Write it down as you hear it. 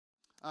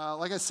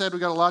Like I said, we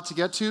got a lot to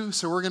get to,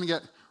 so we're going to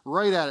get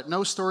right at it.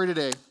 No story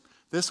today.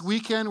 This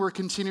weekend, we're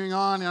continuing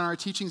on in our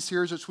teaching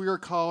series, which we are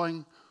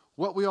calling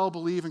What We All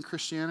Believe in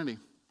Christianity.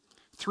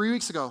 3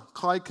 weeks ago,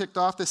 Clyde kicked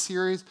off this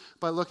series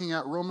by looking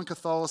at Roman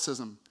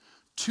Catholicism.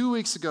 2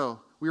 weeks ago,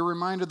 we were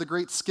reminded of the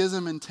great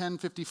schism in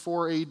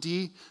 1054 AD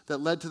that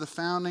led to the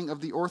founding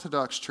of the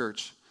Orthodox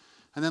Church.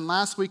 And then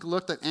last week,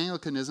 looked at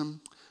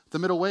Anglicanism, the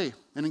middle way.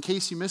 And in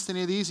case you missed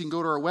any of these, you can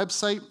go to our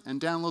website and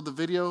download the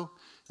video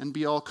and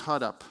be all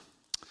caught up.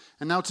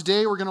 And now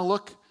today, we're going to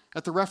look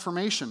at the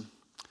Reformation,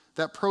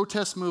 that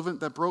protest movement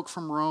that broke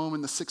from Rome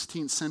in the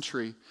 16th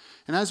century.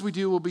 And as we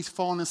do, we'll be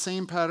following the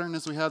same pattern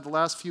as we had the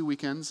last few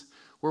weekends,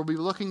 where we'll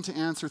be looking to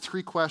answer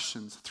three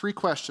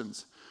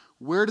questions.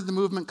 Where did the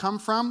movement come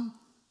from?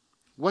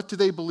 What do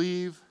they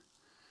believe?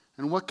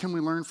 And what can we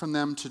learn from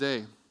them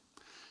today?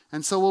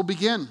 And so we'll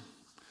begin.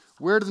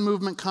 Where did the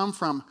movement come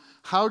from?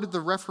 How did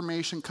the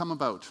Reformation come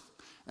about?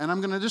 And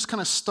I'm going to just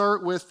kind of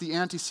start with the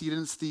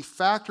antecedents, the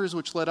factors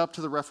which led up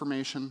to the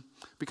Reformation,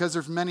 because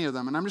there's many of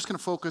them. And I'm just going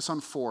to focus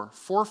on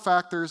four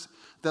factors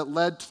that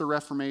led to the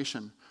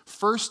Reformation.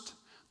 First,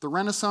 the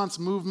Renaissance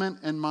movement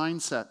and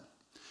mindset.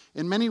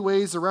 In many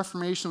ways, the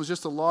Reformation was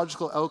just a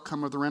logical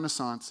outcome of the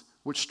Renaissance,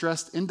 which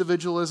stressed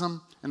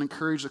individualism and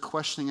encouraged a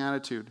questioning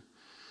attitude.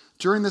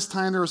 During this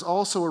time, there was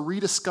also a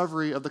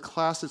rediscovery of the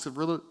classics of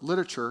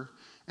literature,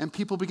 and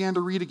people began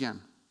to read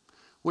again,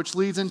 which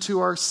leads into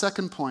our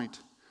second point,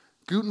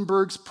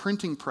 Gutenberg's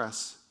printing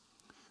press.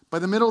 By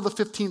the middle of the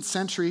 15th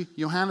century,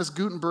 Johannes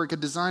Gutenberg had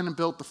designed and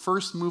built the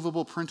first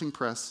movable printing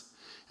press,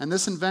 and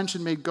this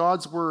invention made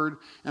God's word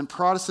and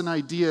Protestant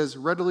ideas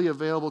readily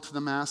available to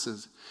the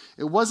masses.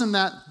 It wasn't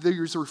that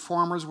these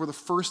reformers were the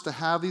first to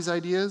have these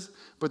ideas,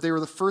 but they were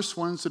the first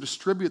ones to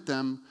distribute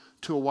them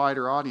to a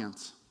wider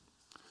audience.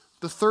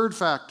 The third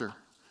factor,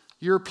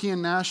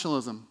 European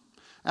nationalism.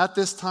 At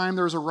this time,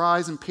 there was a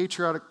rise in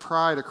patriotic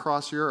pride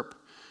across Europe.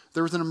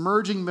 There was an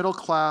emerging middle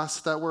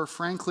class that were,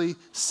 frankly,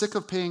 sick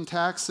of paying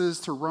taxes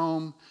to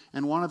Rome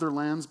and wanted their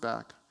lands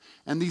back.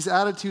 And these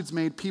attitudes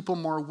made people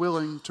more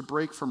willing to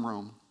break from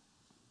Rome.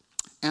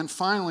 And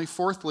finally,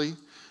 fourthly,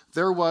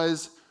 there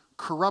was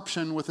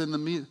corruption within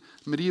the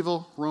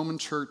medieval Roman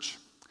Church.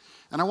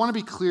 And I want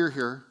to be clear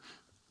here.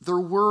 There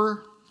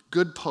were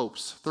good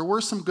popes. There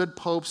were some good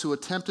popes who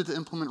attempted to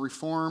implement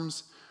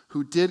reforms,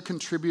 who did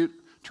contribute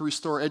to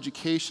restore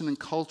education and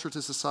culture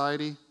to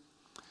society.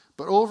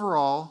 But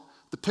overall,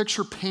 the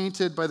picture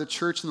painted by the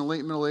church in the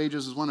late Middle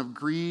Ages was one of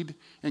greed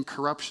and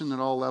corruption at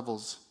all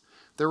levels.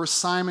 There was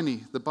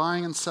simony, the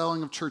buying and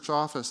selling of church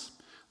office.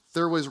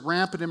 There was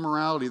rampant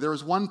immorality. There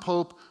was one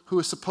pope who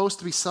was supposed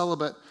to be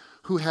celibate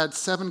who had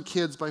 7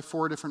 kids by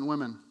 4 different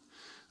women.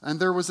 And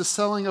there was the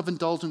selling of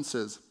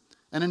indulgences.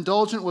 An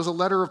indulgent was a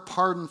letter of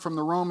pardon from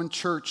the Roman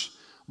church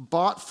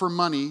bought for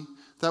money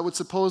that would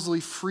supposedly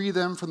free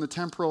them from the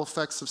temporal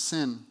effects of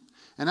sin.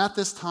 And at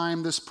this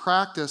time, this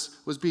practice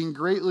was being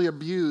greatly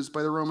abused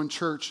by the Roman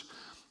church,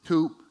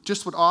 who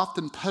just would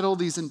often peddle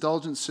these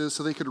indulgences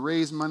so they could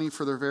raise money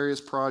for their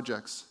various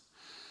projects.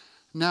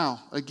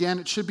 Now, again,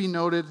 it should be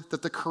noted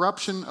that the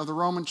corruption of the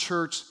Roman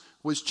church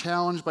was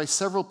challenged by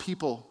several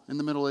people in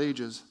the Middle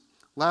Ages.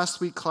 Last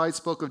week, Clyde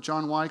spoke of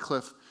John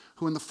Wycliffe,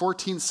 who in the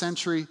 14th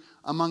century,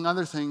 among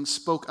other things,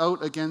 spoke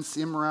out against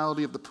the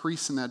immorality of the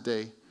priests in that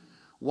day.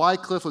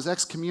 Wycliffe was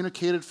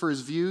excommunicated for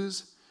his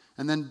views,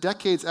 and then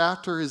decades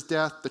after his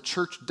death, the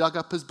church dug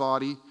up his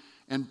body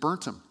and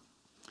burnt him.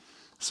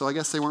 So I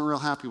guess they weren't real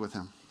happy with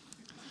him.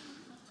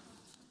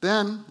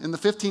 Then, in the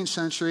 15th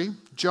century,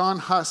 John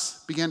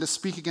Huss began to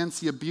speak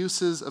against the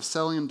abuses of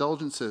selling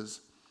indulgences.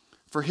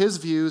 For his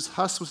views,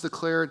 Huss was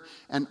declared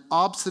an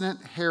obstinate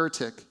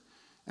heretic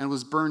and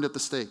was burned at the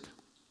stake.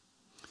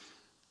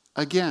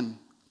 Again,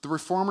 the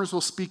reformers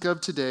we'll speak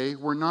of today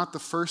were not the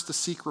first to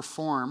seek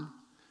reform,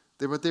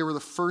 but they were the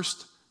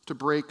first to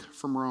break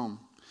from Rome.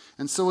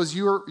 And so as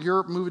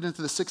Europe moved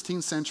into the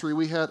 16th century,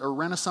 we had a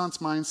Renaissance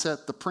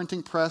mindset, the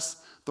printing press,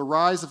 the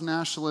rise of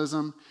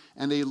nationalism,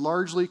 and a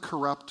largely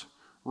corrupt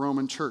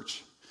Roman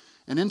church.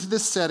 And into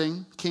this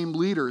setting came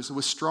leaders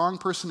with strong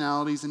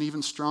personalities and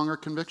even stronger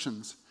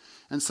convictions.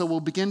 And so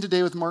we'll begin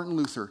today with Martin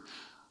Luther.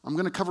 I'm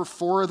going to cover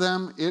 4 of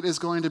them. It is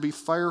going to be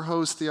fire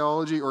hose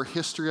theology or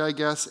history, I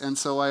guess. And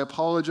so I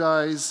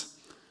apologize.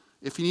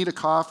 If you need a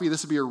coffee,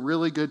 this would be a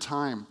really good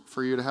time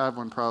for you to have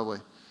one, probably.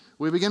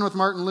 We begin with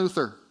Martin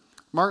Luther.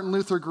 Martin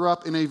Luther grew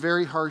up in a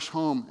very harsh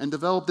home and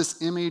developed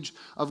this image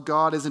of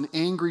God as an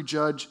angry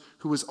judge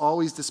who was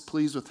always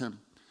displeased with him.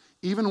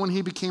 Even when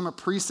he became a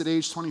priest at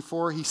age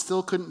 24, he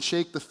still couldn't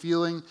shake the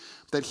feeling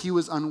that he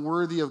was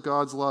unworthy of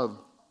God's love.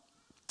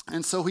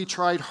 And so he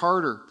tried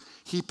harder.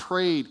 He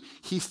prayed,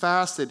 he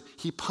fasted,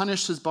 he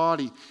punished his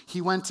body.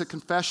 He went to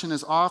confession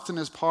as often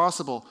as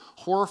possible,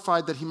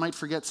 horrified that he might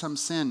forget some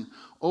sin.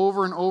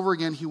 Over and over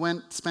again, he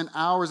spent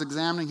hours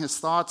examining his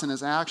thoughts and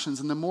his actions.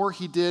 And the more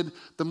he did,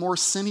 the more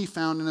sin he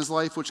found in his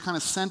life, which kind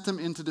of sent him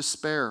into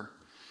despair.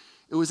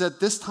 It was at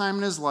this time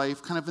in his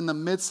life, kind of in the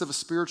midst of a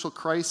spiritual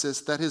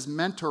crisis, that his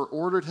mentor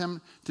ordered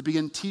him to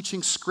begin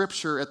teaching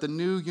scripture at the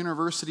new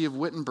University of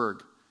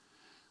Wittenberg.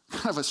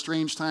 kind of a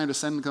strange time to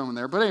send him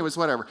there. But anyways,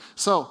 whatever.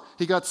 So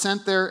he got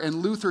sent there, and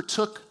Luther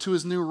took to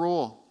his new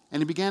role.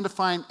 And he began to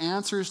find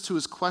answers to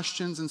his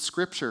questions in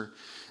Scripture.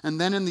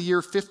 And then in the year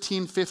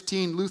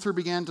 1515, Luther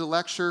began to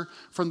lecture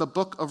from the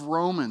book of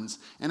Romans.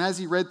 And as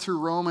he read through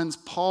Romans,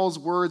 Paul's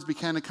words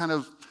began to kind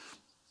of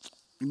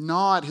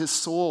gnaw at his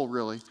soul,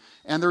 really.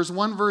 And there's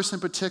one verse in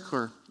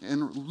particular,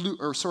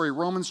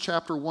 Romans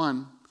chapter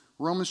 1,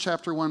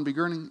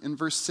 beginning in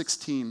verse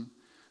 16,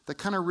 that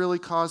kind of really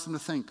caused him to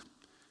think.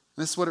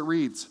 And this is what it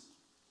reads.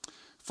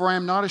 For I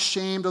am not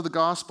ashamed of the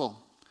gospel,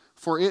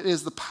 for it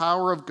is the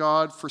power of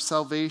God for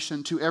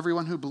salvation to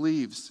everyone who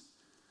believes.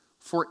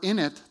 For in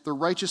it the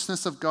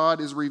righteousness of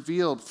God is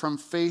revealed from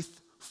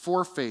faith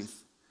for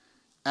faith.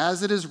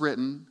 As it is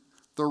written,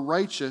 the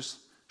righteous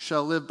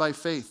shall live by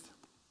faith.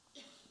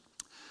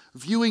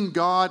 Viewing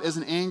God as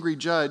an angry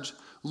judge,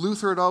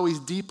 Luther had always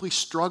deeply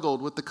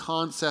struggled with the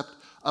concept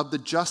of the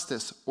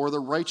justice or the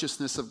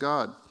righteousness of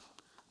God.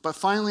 But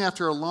finally,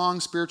 after a long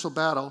spiritual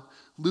battle,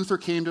 Luther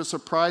came to a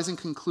surprising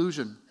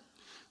conclusion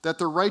that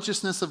the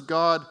righteousness of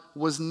God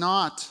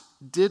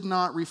did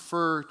not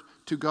refer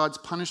to God's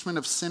punishment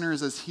of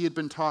sinners as he had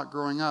been taught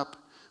growing up,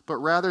 but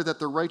rather that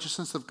the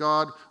righteousness of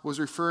God was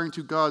referring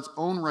to God's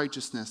own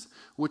righteousness,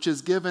 which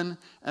is given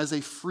as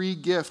a free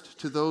gift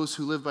to those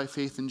who live by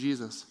faith in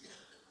Jesus.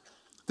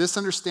 This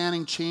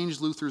understanding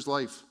changed Luther's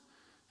life,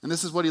 and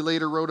this is what he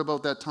later wrote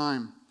about that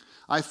time.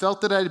 I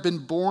felt that I had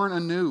been born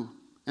anew,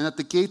 and that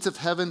the gates of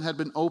heaven had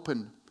been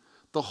opened.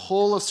 The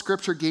whole of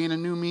Scripture gained a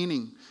new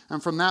meaning.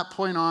 And from that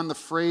point on, the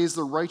phrase,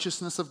 the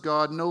righteousness of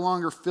God, no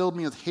longer filled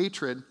me with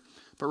hatred,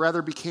 but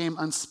rather became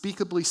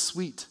unspeakably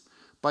sweet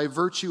by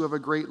virtue of a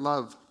great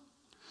love.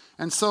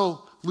 And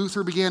so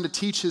Luther began to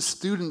teach his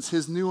students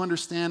his new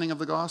understanding of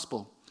the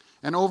gospel.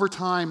 And over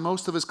time,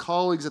 most of his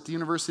colleagues at the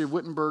University of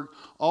Wittenberg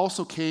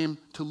also came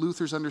to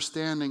Luther's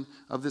understanding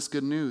of this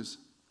good news.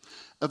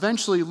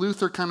 Eventually,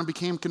 Luther kind of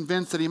became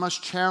convinced that he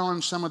must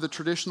challenge some of the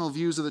traditional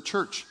views of the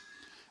church.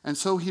 And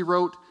so he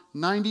wrote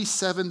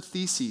 97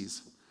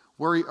 theses,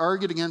 where he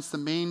argued against the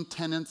main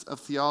tenets of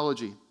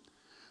theology.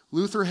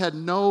 Luther had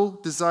no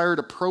desire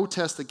to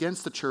protest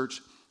against the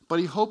church, but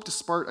he hoped to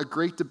spark a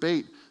great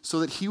debate so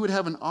that he would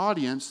have an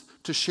audience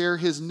to share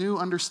his new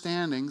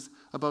understandings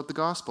about the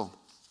gospel.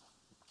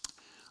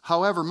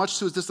 However, much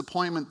to his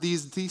disappointment,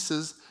 these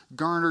theses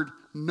garnered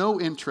no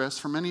interest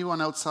from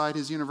anyone outside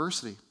his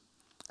university.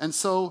 And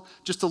so,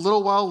 just a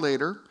little while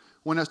later,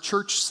 when a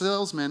church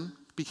salesman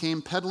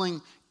began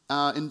peddling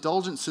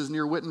indulgences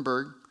near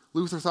Wittenberg,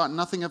 Luther thought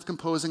nothing of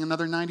composing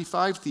another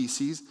 95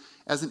 theses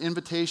as an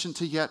invitation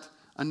to yet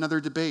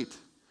another debate.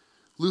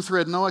 Luther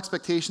had no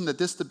expectation that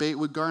this debate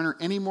would garner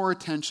any more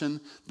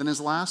attention than his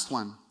last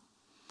one.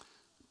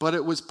 But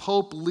it was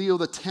Pope Leo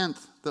X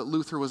that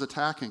Luther was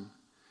attacking.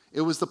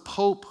 It was the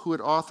Pope who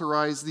had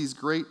authorized these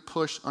great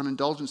push on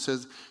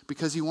indulgences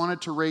because he wanted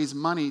to raise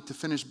money to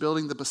finish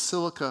building the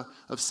Basilica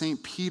of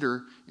St.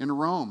 Peter in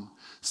Rome.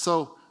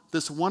 So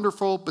this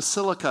wonderful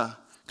basilica,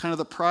 kind of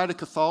the pride of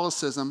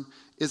Catholicism,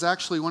 is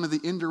actually one of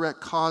the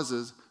indirect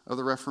causes of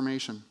the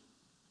Reformation.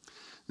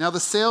 Now, the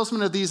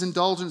salesman of these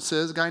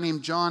indulgences, a guy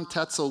named John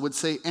Tetzel, would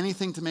say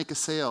anything to make a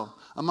sale.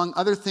 Among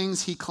other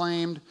things, he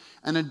claimed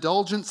an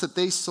indulgence that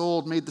they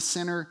sold made the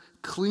sinner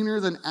cleaner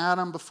than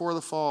Adam before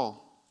the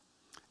fall,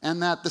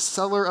 and that the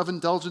seller of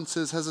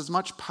indulgences has as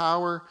much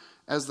power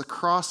as the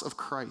cross of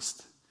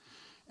Christ.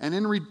 And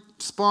in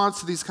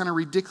response to these kind of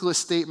ridiculous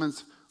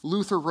statements,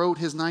 Luther wrote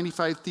his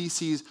 95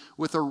 Theses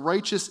with a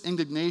righteous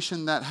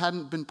indignation that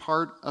hadn't been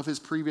part of his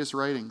previous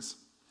writings.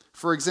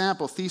 For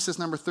example, thesis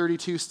number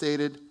 32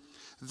 stated,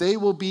 "They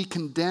will be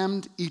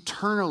condemned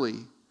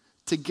eternally,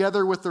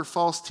 together with their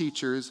false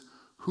teachers,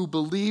 who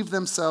believe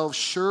themselves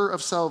sure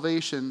of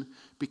salvation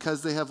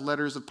because they have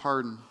letters of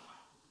pardon."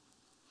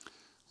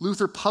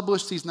 Luther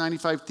published these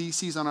 95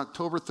 Theses on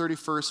October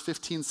 31st,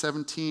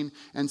 1517,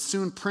 and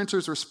soon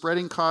printers were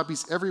spreading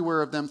copies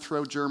everywhere of them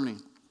throughout Germany.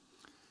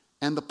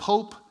 And the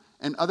Pope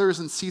and others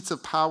in seats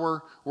of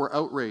power were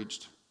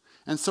outraged.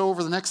 And so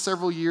over the next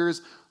several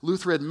years,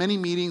 Luther had many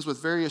meetings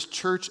with various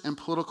church and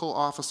political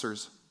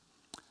officers.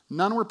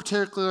 None were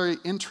particularly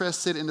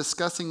interested in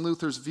discussing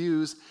Luther's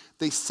views.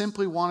 They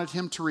simply wanted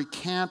him to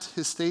recant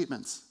his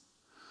statements.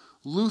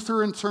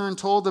 Luther in turn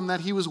told them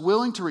that he was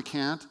willing to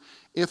recant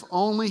if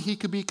only he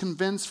could be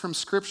convinced from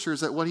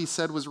scriptures that what he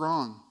said was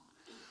wrong.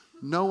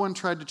 No one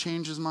tried to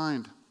change his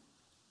mind.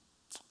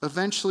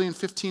 Eventually in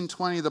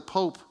 1520, the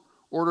Pope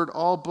ordered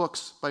all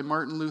books by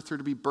Martin Luther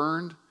to be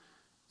burned,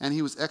 and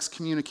he was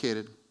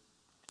excommunicated.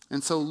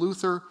 And so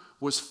Luther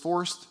was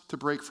forced to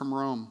break from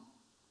Rome.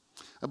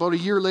 About a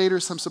year later,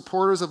 some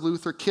supporters of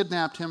Luther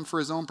kidnapped him for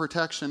his own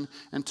protection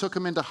and took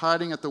him into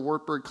hiding at the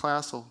Wartburg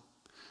Castle.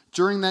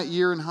 During that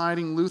year in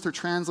hiding, Luther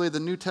translated the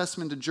New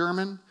Testament to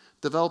German,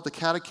 developed the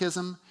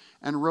Catechism,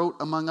 and wrote,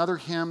 among other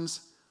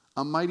hymns,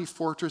 "A Mighty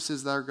Fortress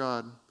is Our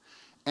God."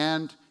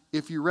 And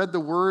if you read the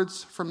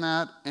words from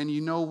that and you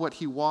know what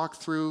he walked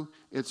through,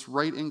 it's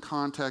right in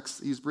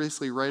context. He's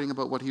basically writing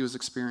about what he was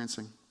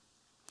experiencing.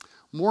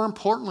 More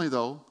importantly,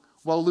 though,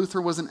 while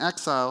Luther was in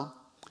exile,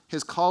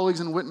 his colleagues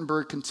in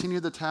Wittenberg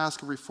continued the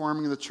task of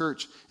reforming the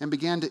church and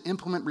began to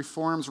implement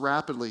reforms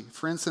rapidly.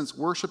 For instance,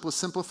 worship was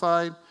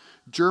simplified,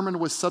 German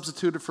was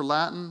substituted for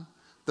Latin,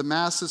 the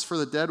masses for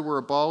the dead were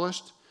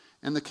abolished,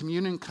 and the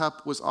communion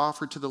cup was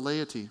offered to the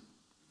laity.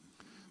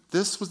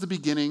 This was the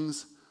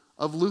beginnings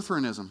of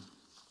Lutheranism.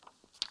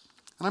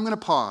 And I'm going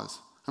to pause.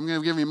 I'm going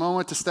to give you a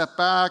moment to step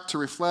back, to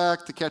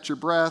reflect, to catch your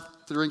breath,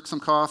 to drink some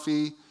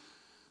coffee.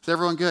 Is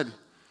everyone good?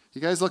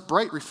 You guys look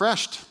bright,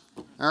 refreshed.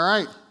 All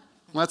right,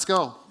 let's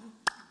go.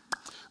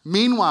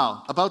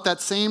 Meanwhile, about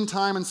that same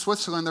time in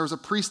Switzerland, there was a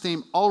priest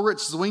named Ulrich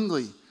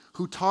Zwingli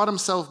who taught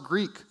himself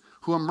Greek,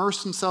 who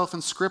immersed himself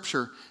in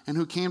Scripture, and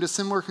who came to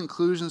similar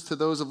conclusions to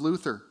those of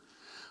Luther.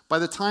 By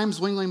the time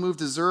Zwingli moved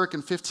to Zurich in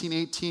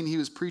 1518, he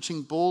was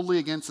preaching boldly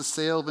against the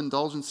sale of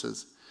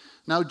indulgences.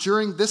 Now,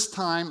 during this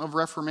time of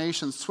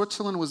Reformation,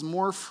 Switzerland was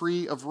more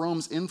free of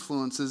Rome's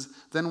influences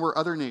than were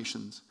other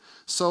nations.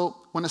 So,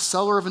 when a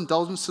seller of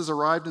indulgences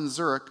arrived in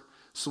Zurich,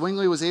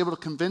 Zwingli was able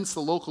to convince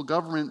the local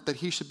government that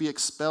he should be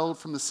expelled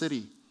from the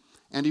city.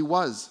 And he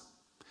was.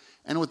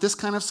 And with this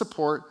kind of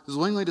support,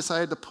 Zwingli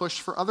decided to push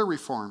for other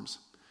reforms.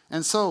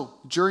 And so,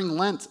 during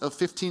Lent of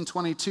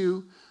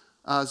 1522,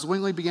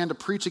 Zwingli began to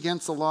preach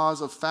against the laws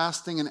of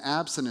fasting and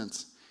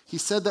abstinence. He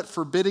said that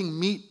forbidding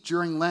meat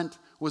during Lent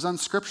was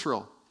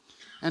unscriptural.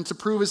 And to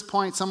prove his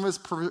point, some of his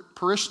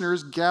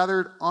parishioners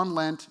gathered on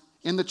Lent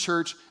in the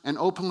church and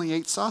openly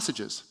ate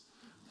sausages,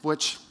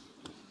 which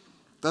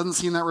doesn't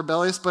seem that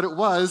rebellious, but it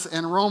was,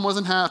 and Rome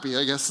wasn't happy,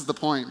 I guess is the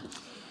point.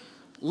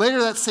 Later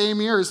that same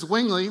year,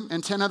 Zwingli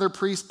and 10 other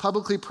priests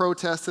publicly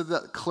protested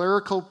that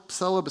clerical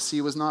celibacy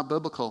was not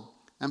biblical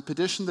and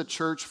petitioned the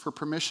church for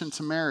permission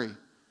to marry.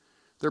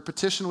 Their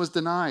petition was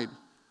denied,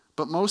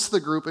 but most of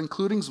the group,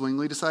 including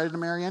Zwingli, decided to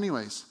marry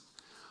anyways.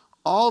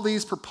 All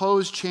these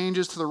proposed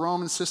changes to the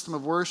Roman system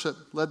of worship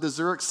led the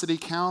Zurich City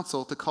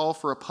Council to call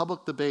for a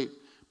public debate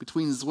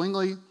between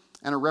Zwingli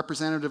and a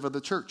representative of the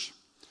church.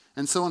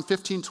 And so in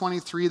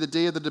 1523, the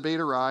day of the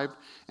debate arrived,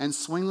 and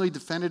Zwingli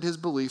defended his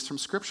beliefs from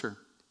Scripture.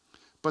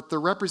 But the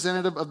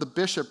representative of the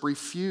bishop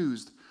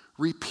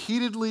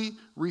repeatedly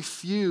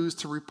refused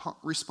to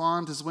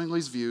respond to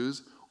Zwingli's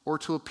views or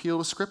to appeal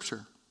to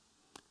Scripture.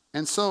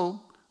 And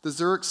so the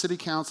Zurich City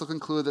Council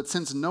concluded that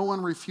since no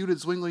one refuted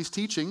Zwingli's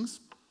teachings,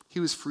 he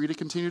was free to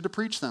continue to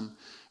preach them.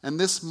 And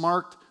this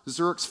marked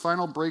Zurich's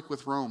final break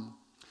with Rome.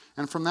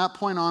 And from that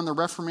point on, the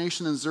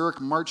Reformation in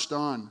Zurich marched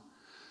on.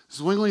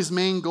 Zwingli's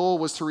main goal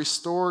was to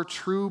restore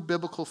true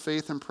biblical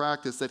faith and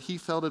practice that he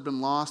felt had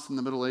been lost in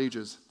the Middle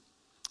Ages.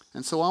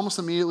 And so almost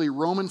immediately,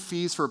 Roman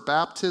fees for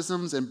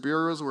baptisms and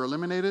burials were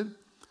eliminated.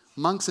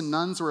 Monks and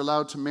nuns were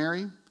allowed to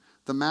marry.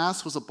 The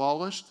Mass was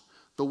abolished.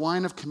 The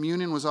wine of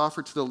communion was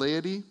offered to the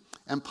laity.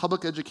 And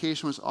public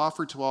education was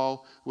offered to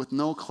all with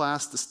no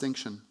class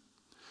distinction.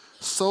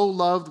 So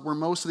loved were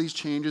most of these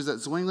changes that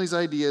Zwingli's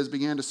ideas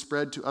began to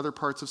spread to other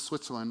parts of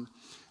Switzerland.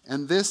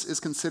 And this is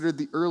considered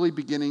the early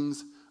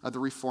beginnings of the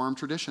Reformed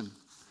tradition.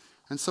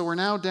 And so we're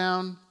now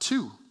down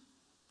two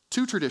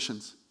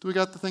traditions. Do we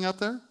got the thing up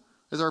there?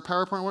 Is our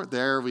PowerPoint work?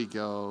 There we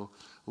go.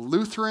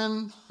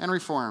 Lutheran and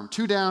Reformed.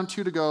 2 down,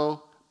 2 to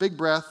go. Big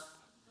breath.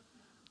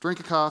 Drink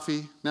a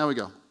coffee. Now we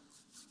go.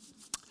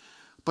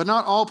 But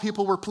not all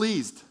people were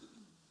pleased.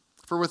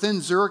 For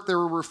within Zurich, there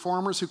were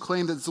reformers who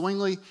claimed that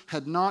Zwingli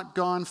had not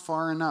gone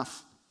far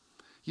enough.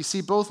 You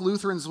see, both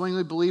Luther and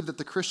Zwingli believed that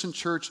the Christian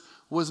church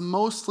was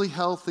mostly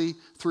healthy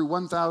through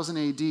 1000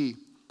 AD,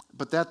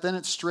 but that then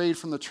it strayed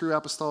from the true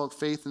apostolic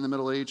faith in the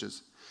Middle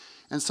Ages.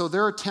 And so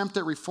their attempt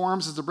at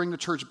reforms is to bring the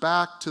church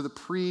back to the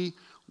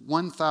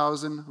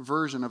pre-1000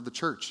 version of the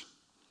church.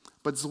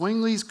 But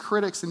Zwingli's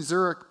critics in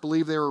Zurich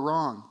believed they were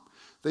wrong.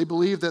 They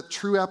believed that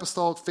true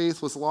apostolic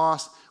faith was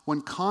lost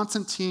when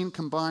Constantine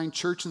combined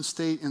church and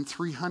state in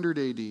 300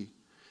 AD.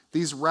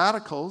 These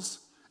radicals,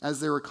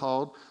 as they were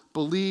called,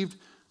 believed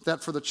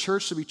that for the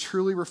church to be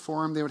truly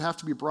reformed, they would have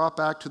to be brought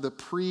back to the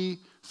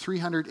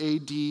pre-300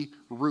 AD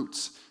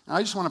roots. And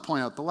I just want to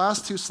point out, the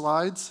last two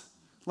slides,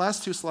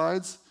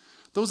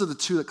 those are the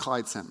two that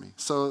Clyde sent me.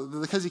 So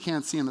because you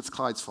can't see them, it's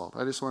Clyde's fault.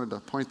 I just wanted to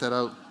point that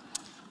out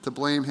to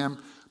blame him.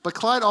 But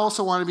Clyde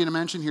also wanted me to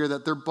mention here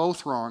that they're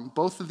both wrong.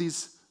 Both of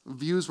these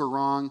views were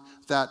wrong,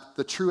 that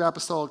the true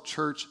apostolic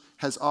church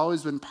has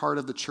always been part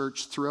of the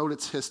church throughout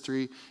its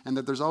history, and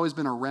that there's always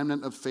been a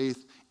remnant of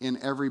faith in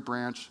every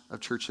branch of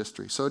church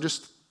history. So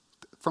just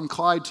from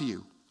Clyde to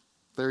you.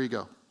 There you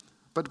go.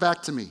 But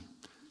back to me.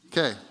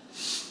 Okay.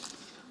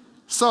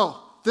 So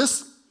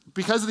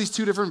because of these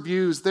two different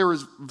views, there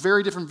was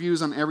very different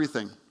views on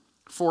everything.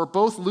 For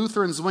both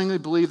Luther and Zwingli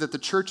believed that the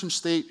church and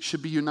state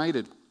should be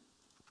united,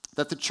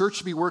 that the church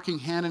should be working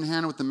hand in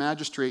hand with the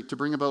magistrate to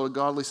bring about a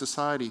godly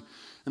society,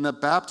 and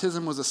that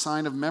baptism was a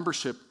sign of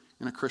membership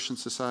in a Christian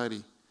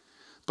society.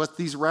 But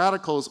these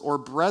radicals, or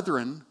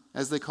brethren,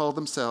 as they called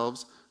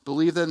themselves,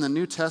 believed that in the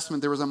New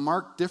Testament there was a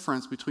marked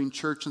difference between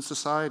church and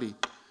society.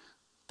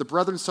 The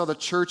brethren saw the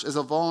church as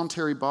a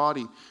voluntary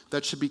body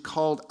that should be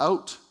called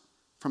out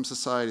from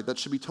society, that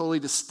should be totally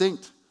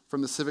distinct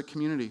from the civic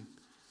community.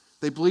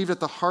 They believed at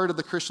the heart of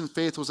the Christian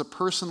faith was a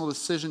personal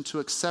decision to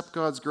accept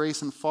God's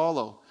grace and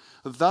follow,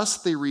 Thus,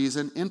 they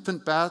reason,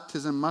 infant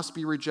baptism must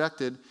be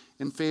rejected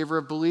in favor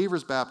of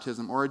believers'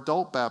 baptism or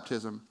adult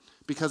baptism,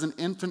 because an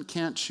infant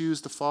can't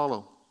choose to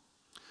follow.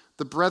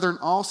 The brethren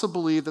also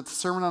believed that the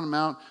Sermon on the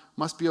Mount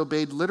must be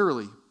obeyed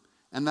literally,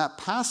 and that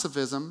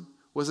pacifism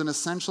was an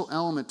essential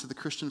element to the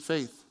Christian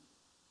faith.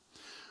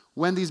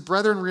 When these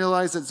brethren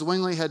realized that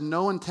Zwingli had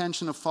no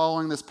intention of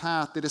following this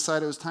path, they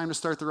decided it was time to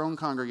start their own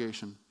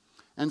congregation.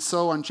 And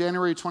so on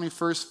January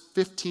 21st,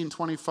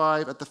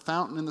 1525, at the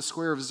fountain in the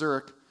square of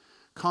Zurich,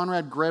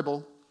 Conrad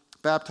Grebel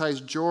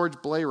baptized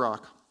George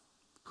Blayrock,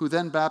 who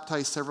then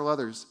baptized several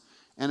others,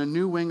 and a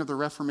new wing of the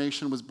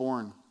Reformation was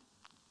born.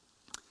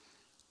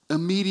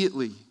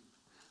 Immediately,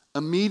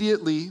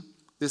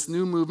 this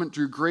new movement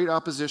drew great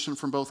opposition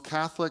from both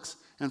Catholics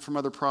and from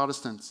other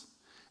Protestants.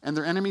 And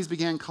their enemies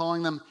began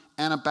calling them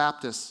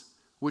Anabaptists,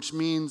 which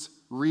means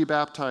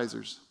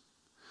rebaptizers.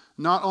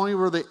 Not only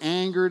were they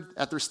angered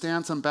at their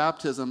stance on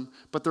baptism,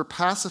 but their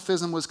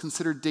pacifism was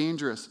considered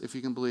dangerous, if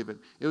you can believe it.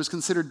 It was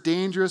considered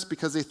dangerous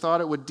because they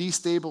thought it would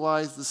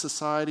destabilize the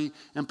society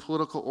and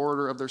political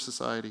order of their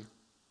society.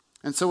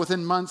 And so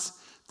within months,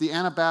 the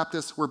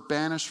Anabaptists were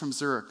banished from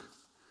Zurich.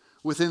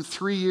 Within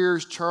 3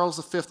 years,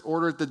 Charles V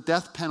ordered the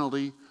death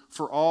penalty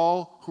for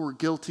all who were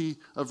guilty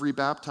of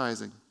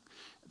rebaptizing.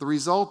 The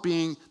result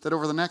being that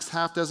over the next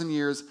half dozen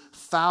years,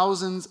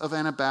 thousands of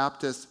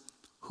Anabaptists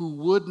who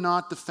would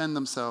not defend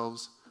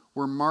themselves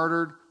were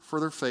martyred for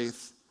their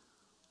faith,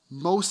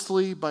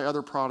 mostly by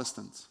other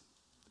Protestants.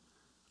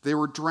 They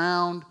were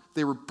drowned,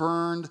 they were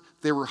burned,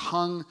 they were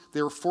hung,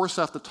 they were forced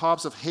off the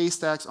tops of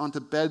haystacks onto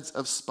beds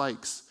of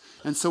spikes.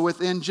 And so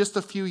within just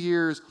a few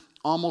years,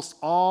 almost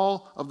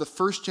all of the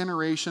first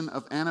generation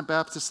of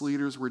Anabaptist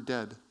leaders were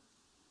dead.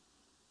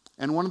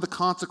 And one of the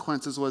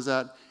consequences was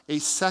that a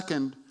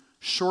second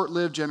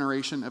short-lived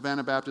generation of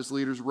Anabaptist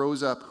leaders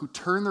rose up who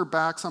turned their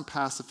backs on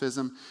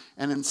pacifism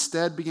and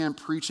instead began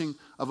preaching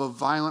of a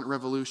violent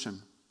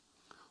revolution.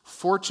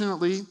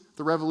 Fortunately,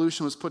 the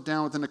revolution was put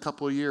down within a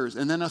couple of years,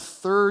 and then a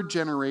third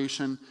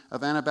generation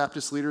of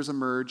Anabaptist leaders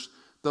emerged,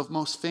 the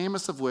most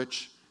famous of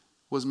which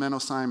was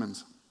Menno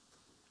Simons.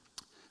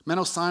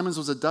 Menno Simons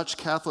was a Dutch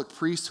Catholic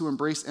priest who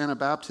embraced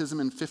Anabaptism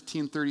in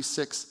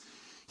 1536.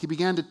 He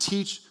began to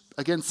teach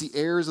against the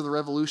errors of the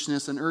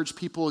revolutionists and urged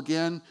people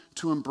again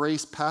to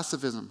embrace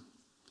pacifism.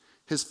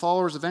 His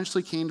followers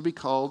eventually came to be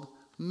called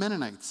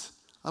Mennonites,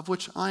 of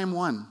which I am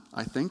one,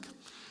 I think.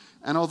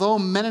 And although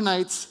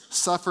Mennonites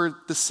suffered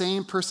the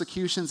same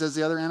persecutions as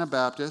the other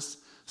Anabaptists,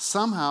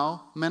 somehow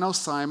Menno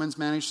Simons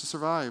managed to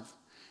survive.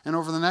 And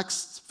over the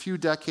next few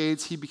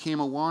decades, he became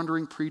a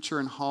wandering preacher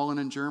in Holland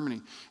and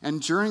Germany.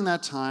 And during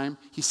that time,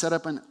 he set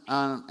up an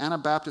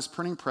Anabaptist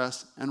printing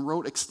press and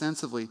wrote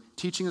extensively,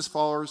 teaching his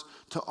followers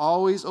to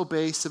always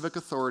obey civic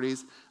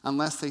authorities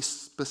unless they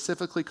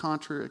specifically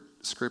contradict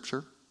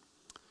Scripture,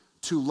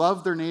 to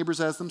love their neighbors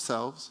as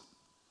themselves,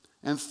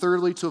 and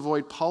thirdly, to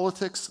avoid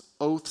politics,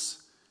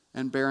 oaths,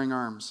 and bearing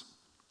arms.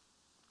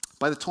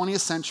 By the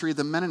 20th century,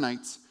 the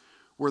Mennonites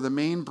were the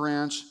main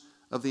branch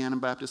of the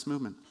Anabaptist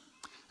movement.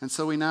 And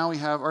so we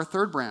have our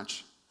third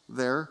branch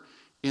there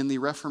in the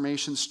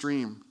Reformation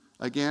stream.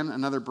 Again,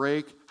 another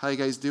break. How you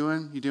guys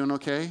doing? You doing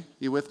okay?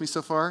 You with me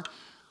so far?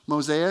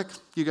 Mosaic,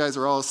 you guys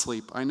are all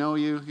asleep. I know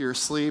you. You're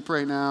asleep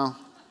right now.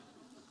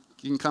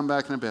 You can come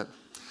back in a bit.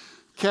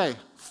 Okay,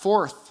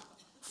 fourth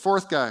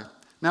guy.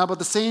 Now, about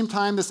the same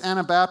time this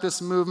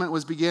Anabaptist movement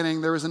was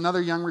beginning, there was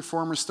another young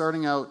reformer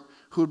starting out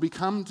who would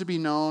become to be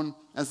known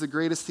as the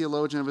greatest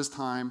theologian of his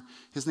time.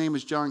 His name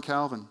is John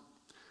Calvin.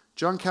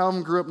 John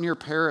Calvin grew up near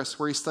Paris,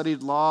 where he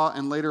studied law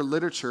and later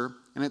literature,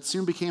 and it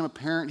soon became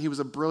apparent he was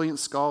a brilliant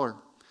scholar.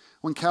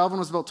 When Calvin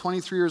was about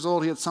 23 years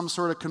old, he had some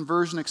sort of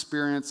conversion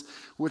experience,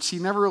 which he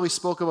never really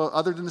spoke about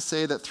other than to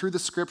say that through the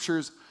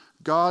Scriptures,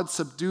 God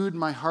subdued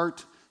my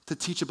heart to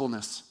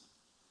teachableness.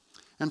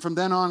 And from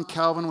then on,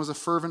 Calvin was a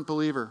fervent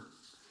believer.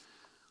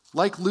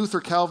 Like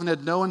Luther, Calvin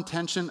had no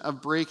intention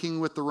of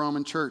breaking with the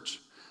Roman Church.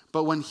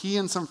 But when he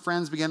and some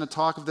friends began to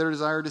talk of their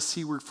desire to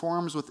see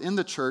reforms within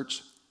the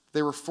church,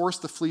 they were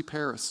forced to flee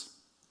Paris.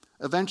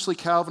 Eventually,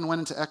 Calvin went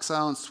into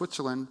exile in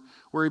Switzerland,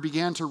 where he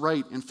began to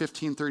write in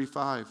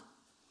 1535.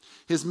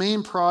 His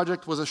main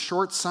project was a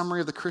short summary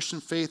of the Christian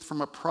faith from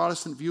a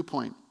Protestant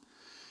viewpoint.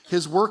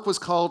 His work was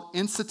called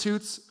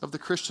Institutes of the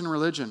Christian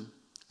Religion,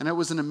 and it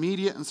was an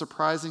immediate and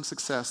surprising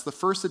success. The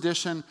first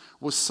edition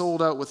was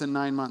sold out within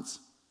 9 months.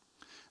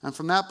 And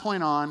from that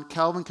point on,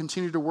 Calvin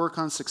continued to work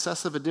on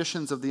successive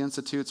editions of the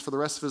Institutes for the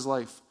rest of his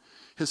life.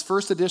 His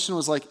first edition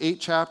was like 8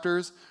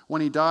 chapters.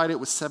 When he died, it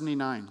was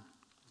 79.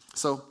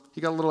 So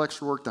he got a little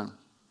extra work done.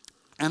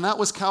 And that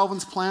was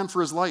Calvin's plan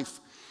for his life.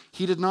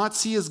 He did not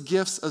see his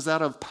gifts as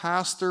that of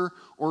pastor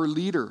or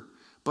leader,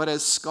 but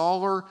as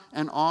scholar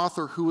and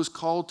author who was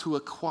called to a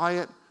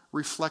quiet,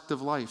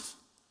 reflective life.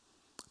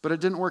 But it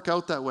didn't work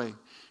out that way.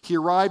 He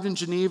arrived in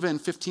Geneva in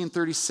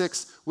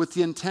 1536 with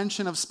the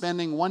intention of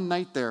spending one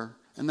night there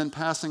and then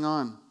passing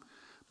on.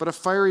 But a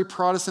fiery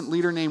Protestant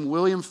leader named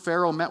William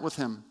Farel met with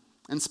him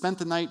and spent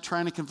the night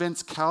trying to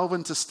convince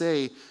Calvin to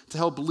stay to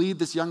help lead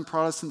this young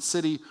Protestant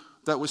city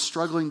that was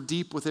struggling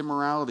deep with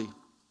immorality.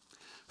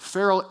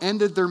 Farel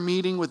ended their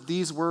meeting with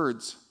these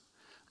words: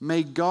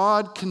 "May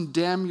God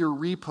condemn your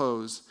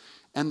repose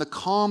and the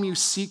calm you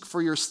seek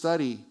for your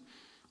study,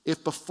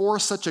 if before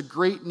such a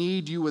great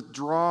need you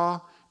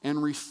withdraw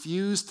and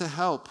refuse to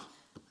help."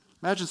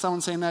 Imagine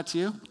someone saying that to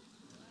you.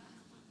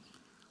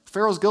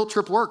 Farel's guilt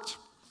trip worked.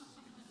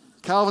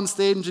 Calvin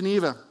stayed in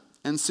Geneva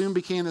and soon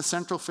became the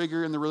central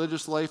figure in the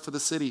religious life of the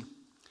city.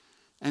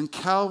 And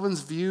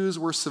Calvin's views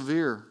were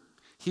severe.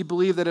 He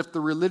believed that if the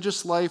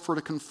religious life were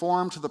to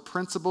conform to the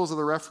principles of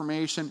the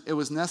Reformation, it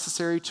was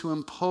necessary to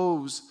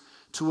impose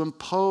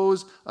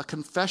a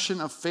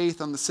confession of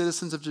faith on the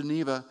citizens of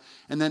Geneva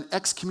and then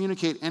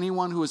excommunicate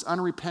anyone who was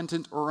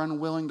unrepentant or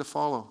unwilling to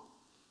follow.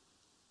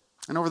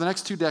 And over the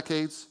next 2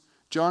 decades,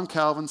 John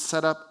Calvin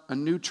set up a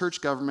new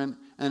church government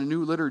and a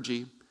new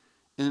liturgy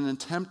in an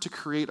attempt to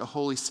create a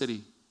holy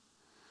city.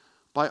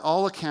 By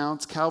all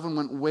accounts, Calvin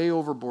went way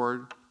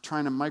overboard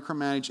trying to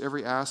micromanage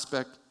every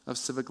aspect of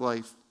civic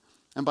life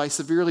and by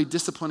severely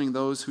disciplining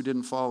those who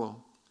didn't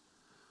follow.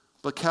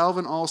 But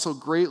Calvin also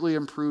greatly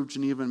improved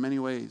Geneva in many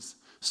ways,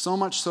 so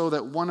much so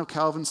that one of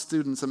Calvin's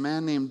students, a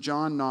man named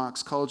John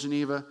Knox, called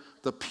Geneva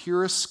the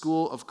purest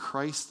school of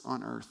Christ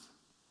on earth.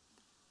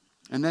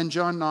 And then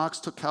John Knox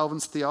took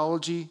Calvin's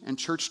theology and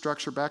church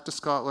structure back to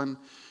Scotland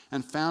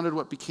and founded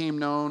what became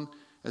known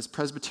as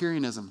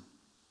Presbyterianism.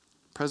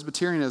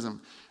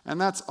 Presbyterianism. And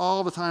that's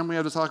all the time we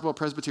have to talk about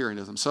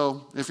Presbyterianism.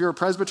 So if you're a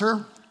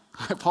presbyter,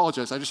 I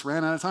apologize, I just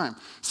ran out of time.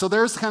 So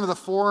there's kind of the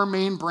 4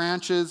 main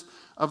branches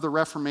of the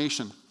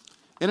Reformation.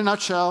 In a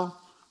nutshell,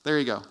 there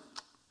you go.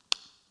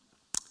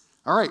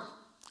 All right,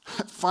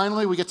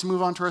 finally we get to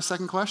move on to our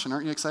second question.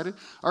 Aren't you excited?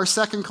 Our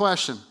second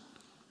question: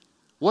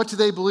 what do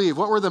they believe?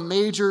 What were the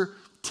major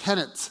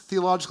tenets,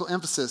 theological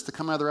emphasis to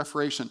come out of the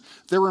Reformation?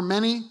 There were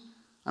many.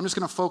 I'm just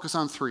going to focus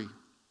on 3.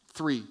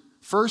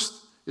 First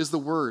is the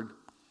Word,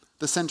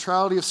 the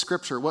centrality of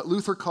Scripture, what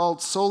Luther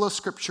called sola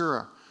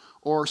scriptura,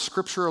 or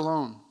Scripture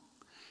alone.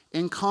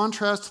 In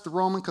contrast to the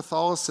Roman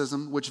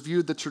Catholicism, which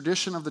viewed the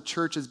tradition of the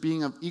church as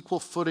being of equal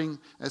footing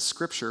as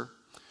Scripture,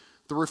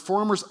 the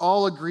Reformers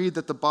all agreed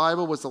that the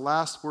Bible was the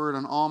last word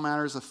on all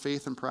matters of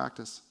faith and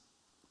practice,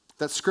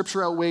 that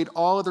Scripture outweighed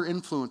all other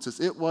influences.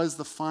 It was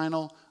the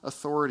final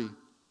authority.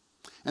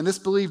 And this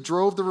belief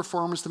drove the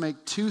Reformers to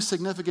make 2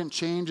 significant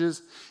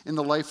changes in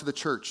the life of the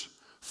church.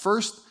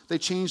 First, they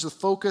changed the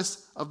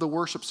focus of the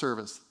worship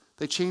service.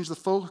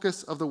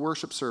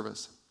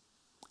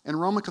 In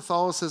Roman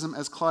Catholicism,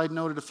 as Clyde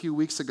noted a few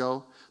weeks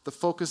ago, the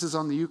focus is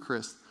on the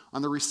Eucharist,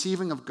 on the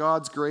receiving of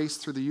God's grace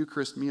through the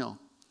Eucharist meal.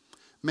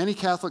 Many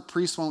Catholic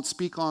priests won't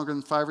speak longer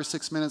than 5 or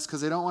 6 minutes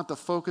because they don't want the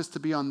focus to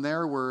be on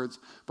their words,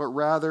 but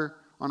rather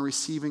on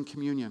receiving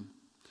communion.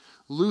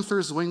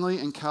 Luther, Zwingli,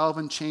 and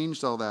Calvin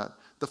changed all that.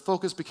 The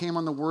focus became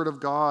on the Word of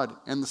God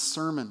and the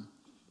sermon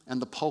and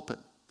the pulpit.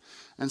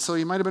 And so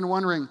you might have been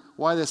wondering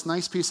why this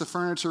nice piece of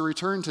furniture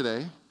returned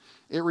today.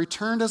 It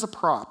returned as a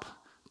prop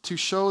to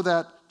show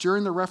that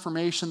during the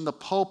Reformation, the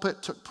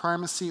pulpit took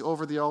primacy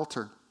over the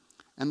altar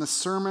and the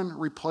sermon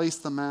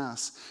replaced the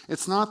Mass.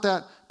 It's not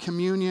that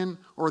communion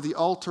or the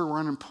altar were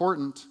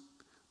unimportant,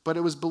 but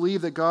it was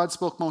believed that God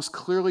spoke most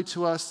clearly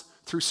to us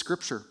through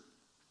Scripture.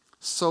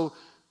 So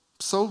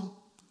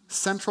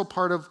central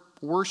part of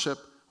worship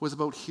was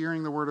about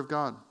hearing the Word of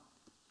God.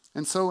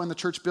 And so in the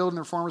church building,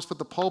 the Reformers put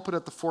the pulpit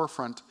at the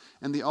forefront,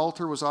 and the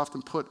altar was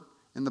often put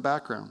in the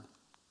background.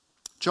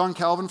 John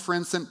Calvin, for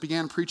instance,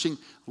 began preaching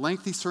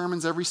lengthy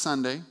sermons every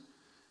Sunday,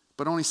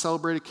 but only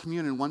celebrated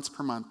communion once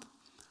per month,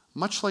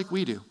 much like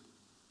we do.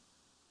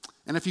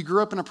 And if you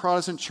grew up in a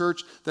Protestant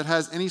church that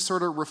has any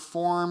sort of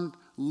Reformed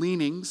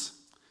leanings,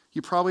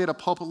 you probably had a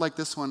pulpit like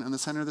this one in the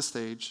center of the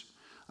stage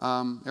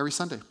every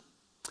Sunday.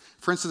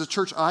 For instance, the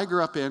church I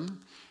grew up in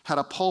had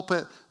a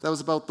pulpit that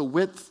was about the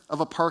width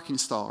of a parking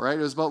stall, right?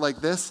 It was about like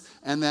this,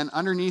 and then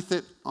underneath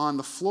it on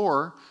the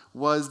floor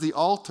was the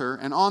altar,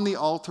 and on the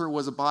altar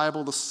was a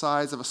Bible the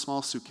size of a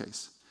small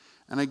suitcase.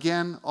 And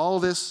again, all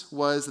this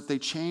was that they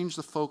changed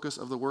the focus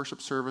of the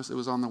worship service. It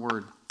was on the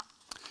Word.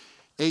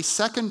 A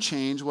second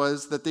change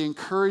was that they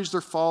encouraged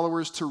their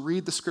followers to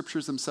read the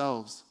Scriptures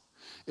themselves.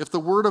 If the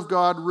Word of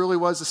God really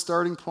was the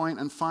starting point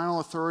and final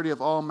authority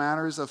of all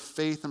matters of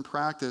faith and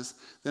practice,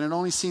 then it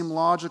only seemed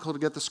logical to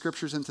get the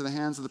Scriptures into the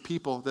hands of the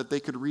people that they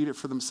could read it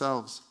for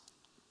themselves.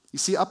 You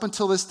see, up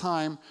until this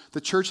time,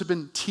 the church had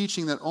been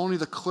teaching that only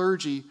the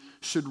clergy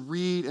should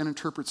read and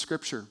interpret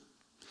Scripture.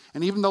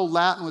 And even though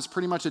Latin was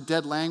pretty much a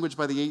dead language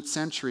by the 8th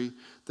century,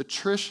 the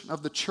tradition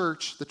of the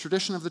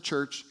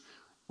church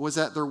was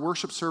that their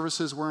worship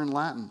services were in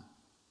Latin.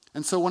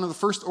 And so one of the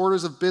first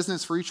orders of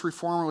business for each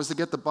reformer was to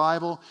get the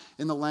Bible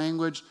in the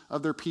language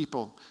of their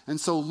people. And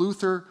so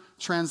Luther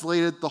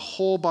translated the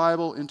whole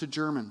Bible into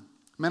German.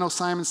 Menno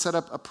Simon set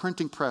up a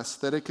printing press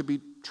that it could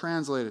be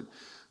translated.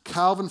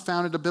 Calvin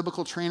founded a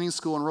biblical training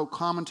school and wrote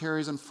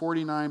commentaries on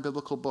 49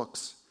 biblical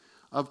books.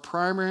 Of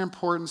primary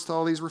importance to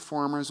all these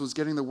reformers was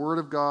getting the Word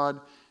of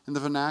God in the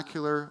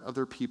vernacular of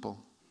their people.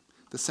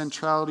 The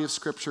centrality of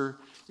Scripture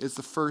is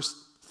the first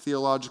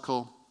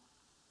theological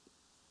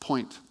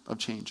point of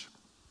change.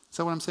 Is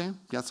that what I'm saying?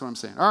 Yeah, that's what I'm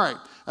saying. All right.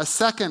 A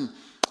second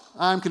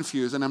I'm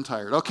confused and I'm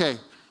tired. Okay,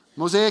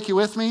 Mosaic, you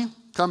with me?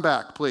 Come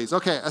back, please.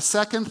 Okay, a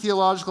second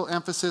theological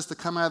emphasis to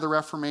come out of the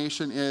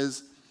Reformation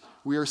is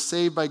we are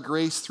saved by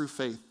grace through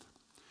faith.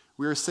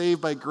 We are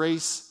saved by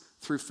grace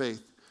through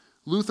faith.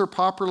 Luther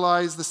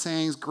popularized the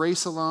sayings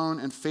grace alone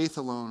and faith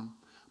alone,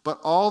 but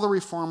all the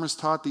Reformers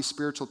taught these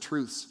spiritual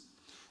truths.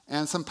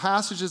 And some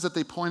passages that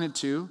they pointed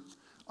to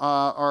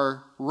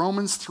are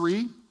Romans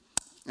 3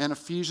 and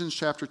Ephesians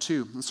chapter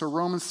 2. And so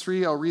Romans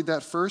 3, I'll read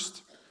that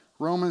first.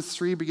 Romans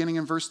 3, beginning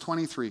in verse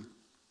 23.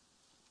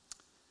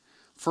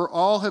 For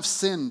all have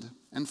sinned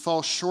and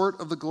fall short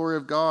of the glory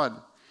of God,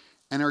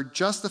 and are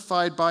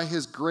justified by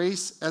his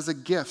grace as a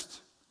gift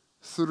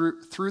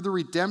through the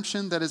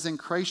redemption that is in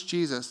Christ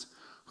Jesus,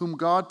 whom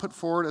God put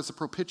forward as a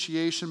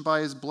propitiation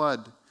by his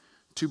blood,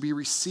 to be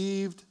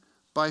received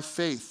by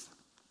faith.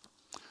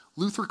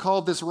 Luther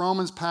called this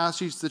Romans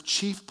passage the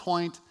chief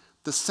point,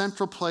 the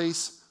central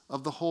place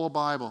of the whole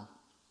Bible.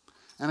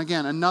 And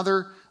again,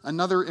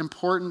 another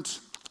important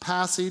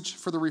passage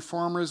for the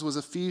Reformers was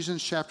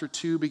Ephesians chapter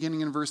 2,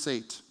 beginning in verse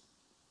 8.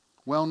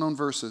 Well-known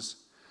verses.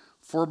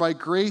 For by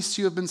grace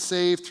you have been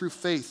saved through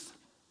faith,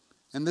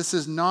 and this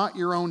is not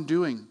your own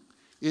doing.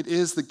 It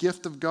is the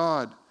gift of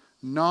God,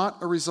 not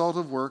a result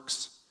of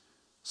works,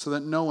 so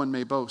that no one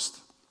may boast.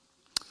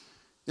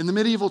 In the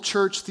medieval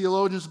church,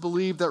 theologians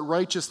believed that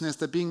righteousness,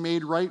 that being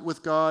made right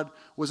with God,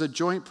 was a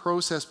joint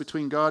process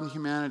between God and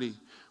humanity,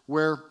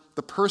 where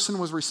the person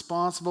was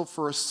responsible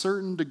for a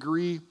certain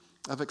degree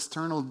of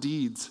external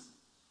deeds,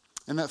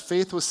 and that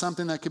faith was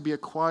something that could be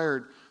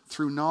acquired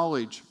through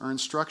knowledge or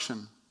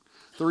instruction.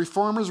 The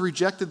Reformers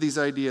rejected these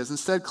ideas,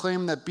 instead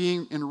claiming that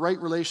being in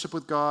right relationship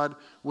with God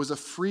was a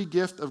free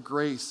gift of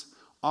grace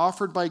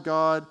offered by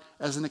God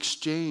as an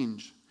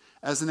exchange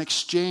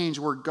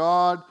where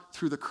God,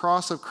 through the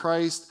cross of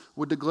Christ,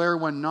 would declare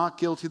one not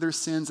guilty of their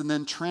sins and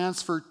then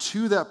transfer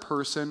to that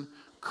person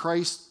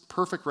Christ's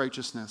perfect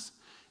righteousness.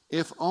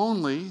 If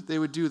only they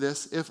would do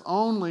this, if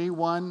only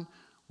one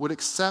would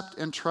accept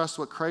and trust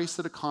what Christ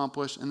had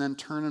accomplished and then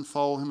turn and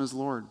follow him as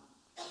Lord.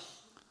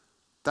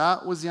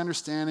 That was the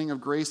understanding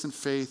of grace and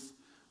faith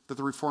that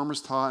the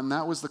Reformers taught, and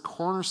that was the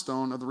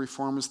cornerstone of the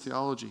Reformers'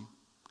 theology.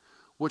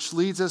 Which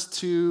leads us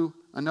to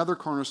another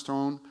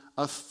cornerstone,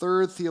 a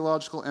third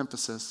theological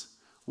emphasis,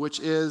 which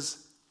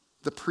is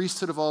the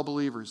priesthood of all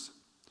believers.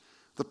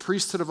 The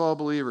priesthood of all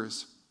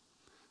believers.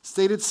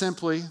 Stated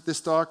simply,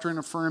 this doctrine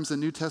affirms the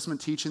New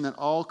Testament teaching that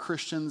all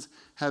Christians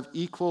have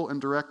equal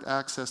and direct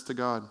access to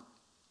God.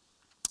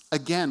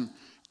 Again,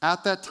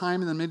 at that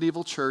time in the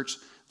medieval church,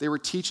 they were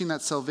teaching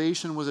that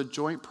salvation was a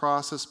joint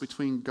process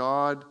between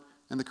God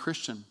and the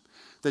Christian.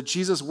 That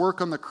Jesus'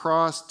 work on the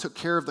cross took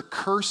care of the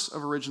curse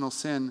of original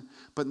sin,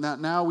 but that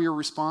now we are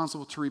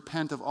responsible to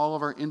repent of all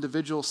of our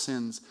individual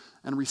sins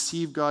and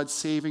receive God's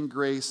saving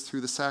grace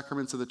through the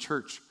sacraments of the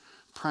church.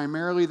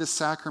 Primarily the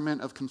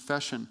sacrament of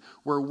confession,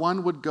 where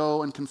one would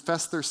go and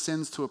confess their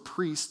sins to a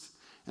priest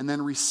and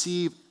then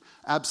receive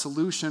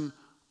absolution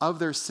of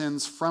their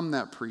sins from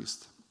that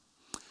priest.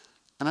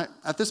 And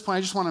at this point,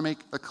 I just want to make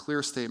a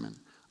clear statement.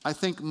 I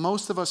think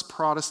most of us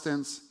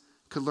Protestants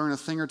could learn a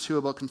thing or two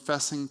about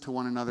confessing to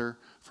one another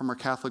from our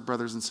Catholic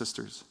brothers and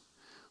sisters.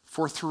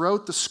 For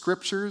throughout the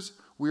scriptures,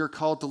 we are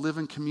called to live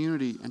in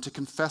community and to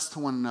confess to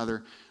one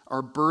another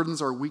our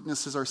burdens, our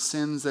weaknesses, our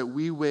sins, that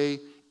we may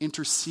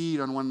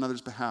intercede on one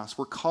another's behalf.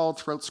 We're called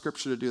throughout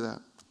scripture to do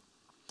that.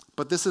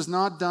 But this is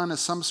not done as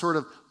some sort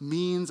of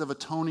means of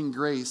atoning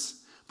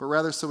grace, but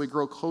rather so we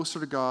grow closer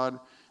to God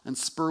and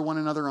spur one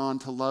another on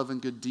to love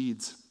and good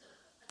deeds.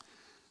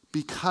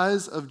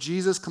 Because of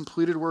Jesus'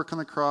 completed work on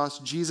the cross,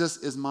 Jesus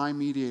is my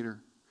mediator,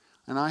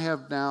 and I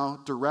have now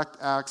direct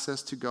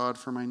access to God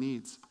for my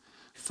needs.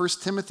 1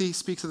 Timothy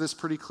speaks of this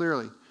pretty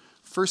clearly.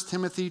 1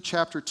 Timothy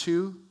chapter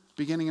 2,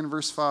 beginning in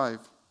verse 5,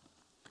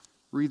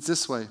 reads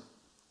this way.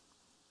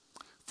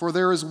 For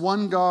there is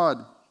one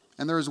God,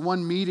 and there is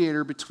one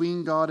mediator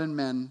between God and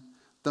men,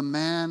 the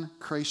man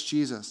Christ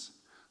Jesus,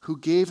 who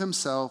gave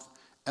himself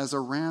as a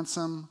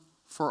ransom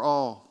for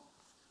all.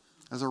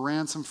 As a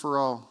ransom for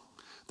all.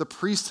 The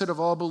priesthood of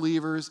all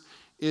believers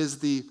is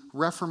the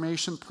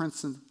Reformation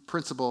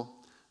principle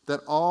that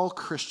all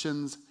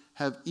Christians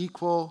have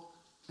equal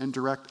and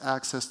direct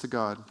access to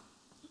God.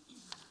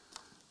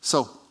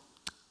 So,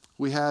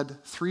 we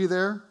had three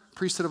there: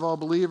 priesthood of all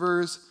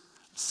believers,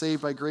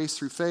 saved by grace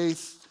through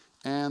faith,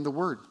 and the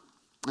Word.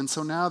 And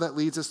so now that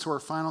leads us to our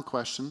final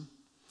question.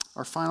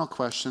 Our final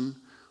question,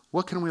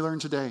 what can we learn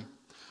today?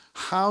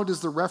 How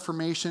does the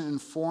Reformation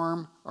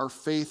inform our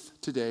faith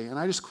today? And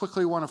I just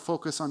quickly want to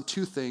focus on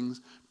two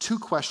things, two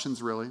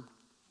questions really.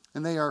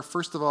 And they are,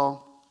 first of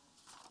all,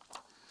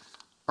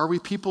 are we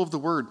people of the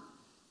Word?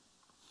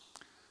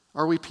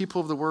 Are we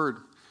people of the Word?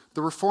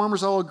 The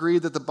Reformers all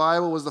agreed that the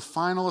Bible was the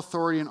final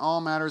authority in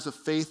all matters of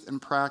faith and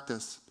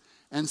practice.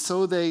 And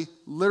so they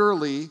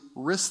literally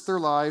risked their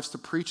lives to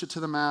preach it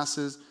to the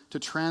masses, to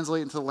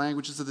translate into the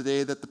languages of the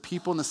day, that the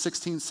people in the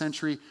 16th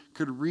century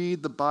could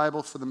read the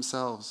Bible for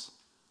themselves.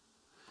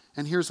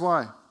 And here's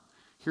why.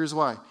 Here's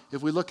why.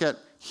 If we look at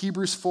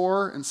Hebrews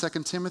 4 and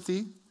 2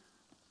 Timothy,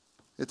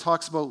 it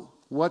talks about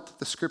what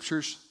the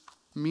scriptures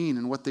mean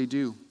and what they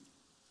do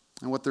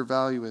and what their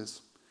value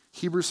is.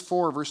 Hebrews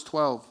 4, verse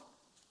 12.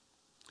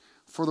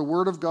 For the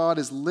word of God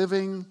is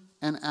living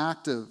and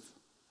active,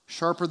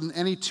 sharper than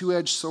any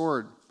two-edged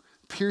sword,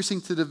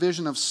 piercing to the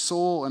division of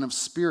soul and of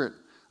spirit,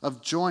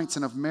 of joints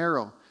and of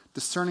marrow,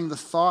 discerning the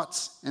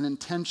thoughts and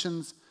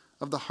intentions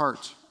of the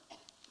heart.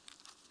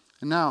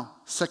 And now,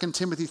 2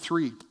 Timothy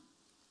 3.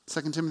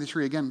 2 Timothy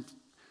 3, again,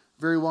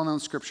 very well-known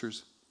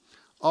scriptures.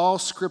 All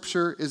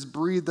scripture is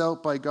breathed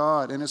out by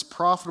God and is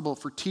profitable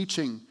for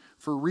teaching,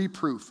 for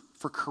reproof,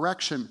 for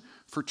correction,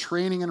 for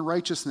training in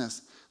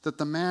righteousness, that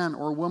the man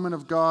or woman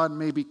of God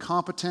may be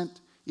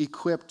competent,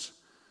 equipped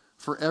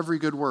for every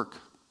good work.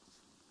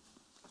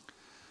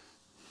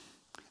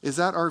 Is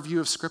that our view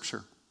of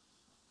Scripture?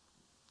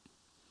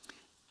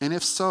 And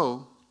if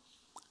so,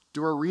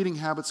 do our reading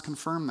habits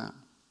confirm that?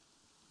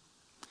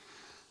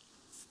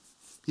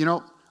 You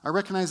know, I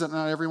recognize that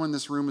not everyone in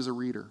this room is a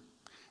reader.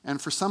 And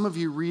for some of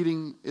you,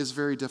 reading is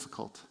very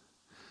difficult.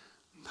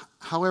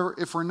 However,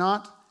 if we're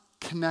not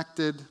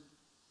connected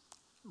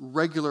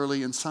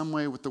regularly in some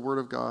way with the Word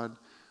of God,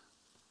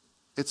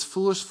 it's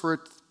foolish for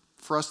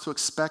us to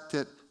expect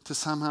it to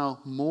somehow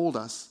mold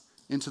us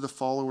into the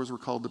followers we're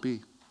called to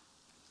be.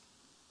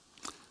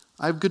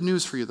 I have good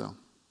news for you, though.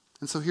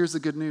 And so here's the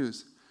good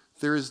news.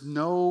 There is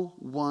no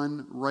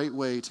one right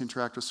way to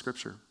interact with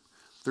Scripture.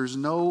 There's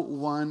no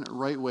one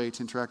right way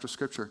to interact with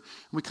Scripture. And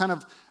we kind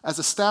of, as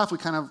a staff, we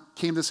kind of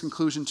came to this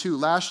conclusion too.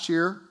 Last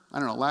year,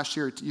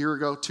 a year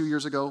ago, 2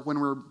 years ago, when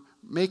we were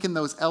making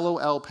those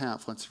LOL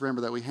pamphlets,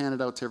 remember that we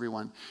handed out to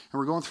everyone. And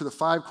we're going through the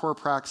 5 core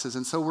practices.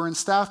 And so we're in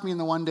staff meeting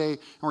the one day,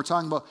 and we're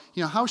talking about,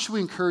 how should we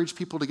encourage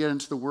people to get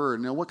into the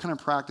Word? What kind of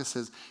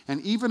practices?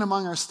 And even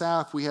among our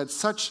staff, we had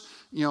such,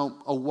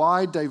 a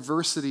wide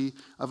diversity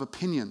of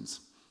opinions.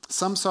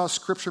 Some saw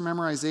scripture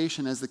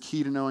memorization as the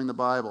key to knowing the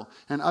Bible.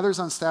 And others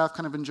on staff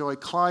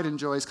Clyde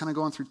enjoys kind of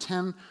going through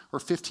 10 or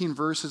 15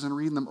 verses and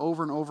reading them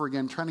over and over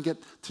again, trying to get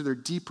to their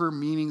deeper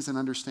meanings and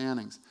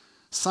understandings.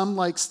 Some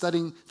like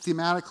studying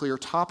thematically or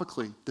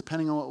topically,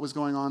 depending on what was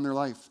going on in their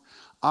life.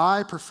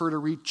 I prefer to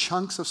read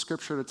chunks of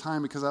scripture at a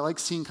time because I like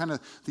seeing kind of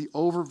the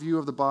overview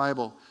of the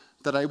Bible,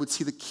 that I would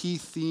see the key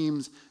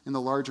themes in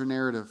the larger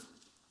narrative.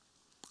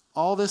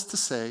 All this to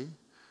say,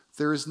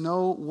 there is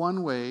no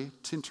one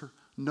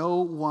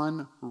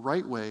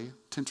right way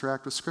to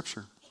interact with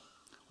Scripture.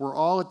 We're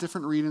all at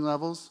different reading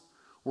levels.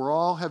 We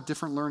all have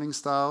different learning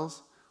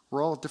styles.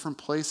 We're all at different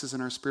places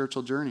in our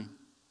spiritual journey.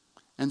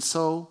 And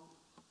so,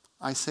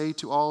 I say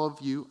to all of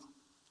you,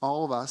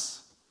 all of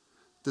us,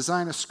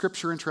 design a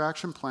Scripture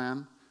interaction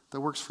plan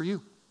that works for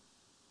you.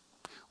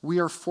 We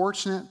are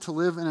fortunate to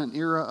live in an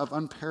era of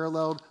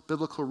unparalleled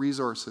biblical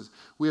resources.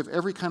 We have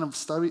every kind of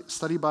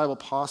study Bible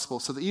possible,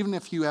 so that even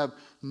if you have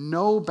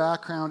no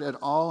background at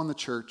all in the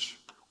church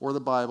or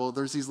the Bible,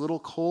 there's these little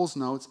Coles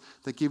notes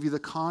that give you the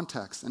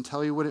context and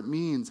tell you what it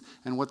means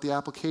and what the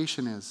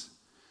application is.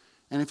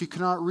 And if you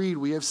cannot read,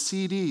 we have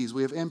CDs,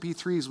 we have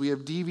MP3s, we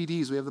have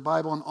DVDs, we have the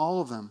Bible on all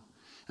of them.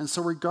 And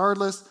so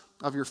regardless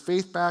of your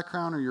faith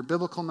background or your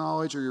biblical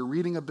knowledge or your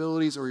reading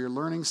abilities or your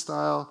learning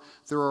style,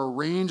 there are a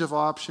range of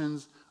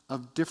options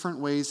of different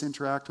ways to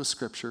interact with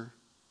Scripture.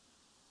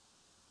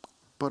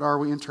 But are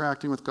we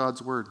interacting with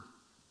God's Word?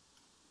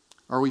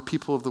 Are we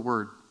people of the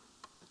Word?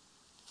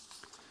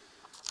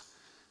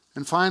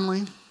 And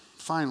finally,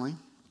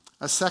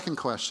 a second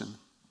question.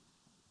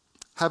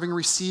 Having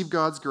received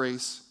God's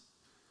grace,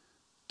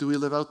 do we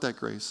live out that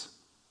grace?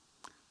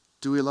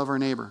 Do we love our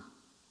neighbor?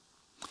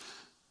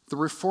 The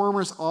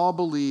Reformers all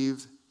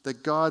believed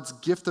that God's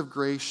gift of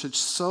grace should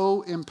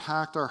so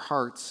impact our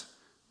hearts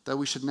that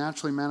we should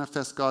naturally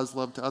manifest God's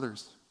love to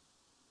others.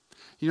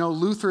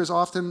 Luther has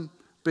often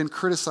been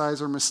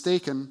criticized or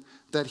mistaken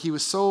that he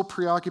was so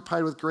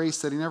preoccupied with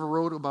grace that he never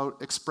wrote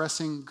about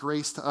expressing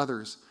grace to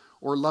others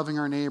or loving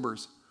our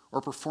neighbors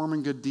or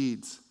performing good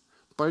deeds.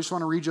 But I just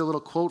want to read you a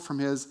little quote from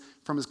his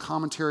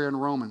commentary on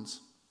Romans.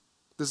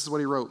 This is what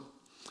he wrote.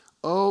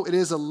 "Oh, it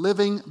is a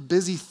living,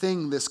 busy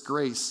thing, this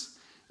grace.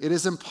 It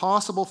is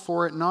impossible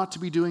for it not to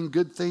be doing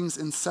good things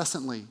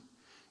incessantly.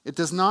 It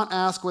does not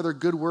ask whether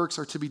good works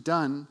are to be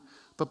done,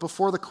 but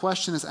before the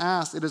question is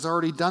asked, it has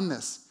already done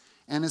this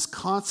and is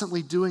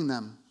constantly doing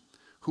them.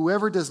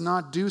 Whoever does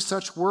not do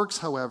such works,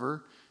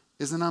 however,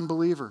 is an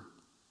unbeliever."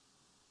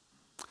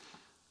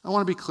 I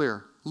want to be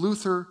clear.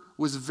 Luther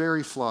was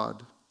very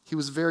flawed. He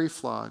was very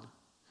flawed.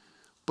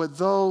 But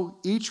though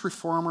each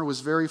reformer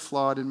was very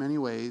flawed in many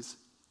ways,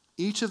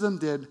 each of them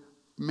did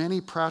many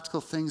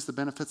practical things to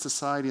benefit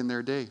society in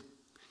their day.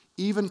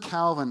 Even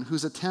Calvin,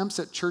 whose attempts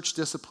at church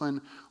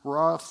discipline were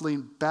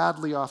often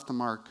badly off the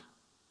mark,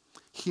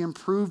 he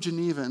improved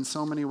Geneva in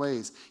so many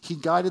ways. He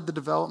guided the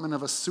development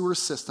of a sewer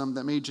system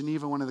that made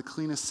Geneva one of the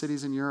cleanest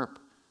cities in Europe.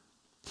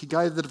 He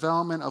guided the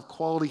development of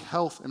quality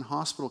health and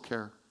hospital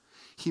care.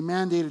 He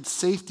mandated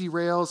safety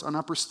rails on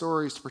upper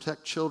stories to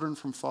protect children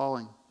from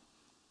falling.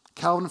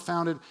 Calvin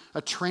founded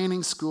a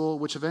training school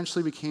which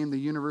eventually became the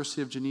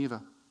University of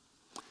Geneva.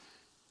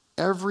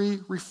 Every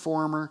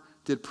reformer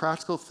did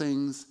practical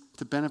things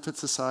to benefit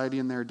society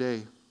in their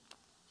day.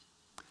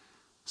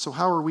 So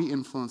how are we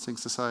influencing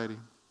society?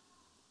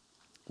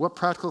 What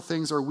practical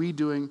things are we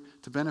doing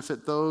to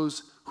benefit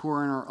those who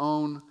are in our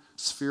own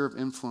sphere of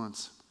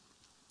influence?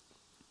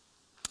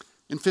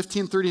 In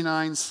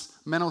 1539,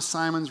 Menno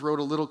Simons wrote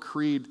a little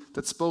creed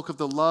that spoke of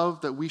the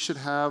love that we should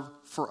have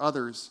for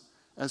others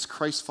as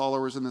Christ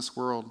followers in this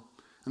world.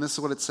 And this is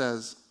what it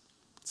says.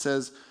 It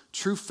says,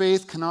 "True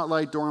faith cannot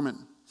lie dormant.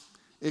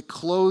 It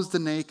clothes the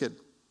naked.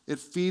 It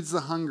feeds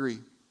the hungry.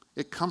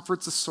 It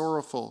comforts the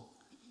sorrowful.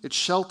 It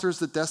shelters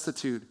the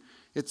destitute.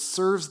 It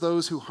serves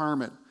those who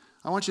harm it."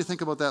 I want you to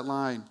think about that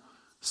line.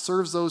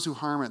 Serves those who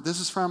harm it. This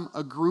is from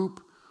a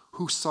group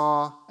who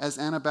saw, as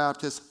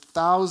Anabaptists,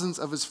 thousands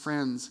of his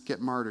friends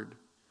get martyred.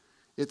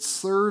 It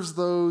serves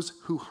those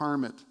who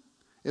harm it.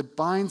 It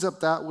binds up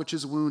that which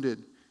is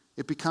wounded.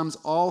 It becomes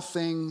all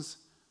things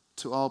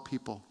to all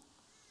people.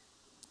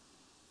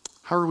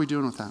 How are we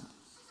doing with that?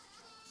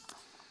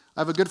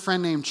 I have a good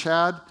friend named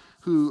Chad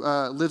who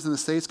lives in the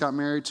States, got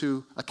married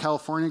to a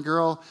California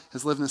girl,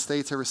 has lived in the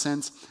States ever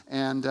since.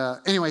 And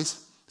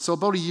anyways, so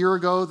about a year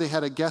ago, they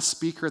had a guest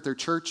speaker at their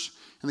church,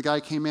 and the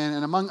guy came in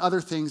and among other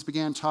things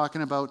began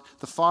talking about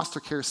the foster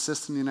care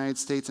system in the United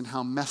States and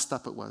how messed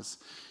up it was.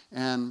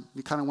 And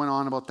he kind of went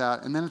on about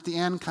that. And then at the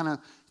end kind of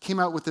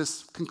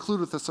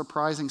concluded with a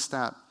surprising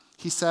stat.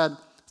 He said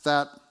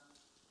that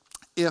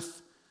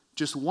if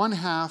just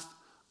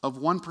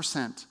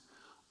 0.5%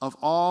 of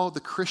all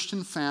the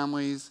Christian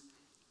families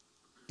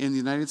in the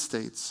United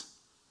States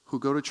who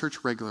go to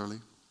church regularly,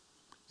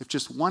 if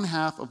just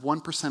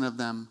 0.5% of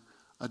them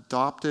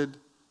adopted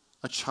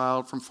a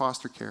child from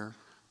foster care,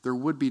 there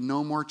would be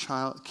no more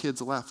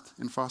kids left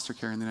in foster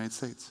care in the United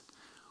States.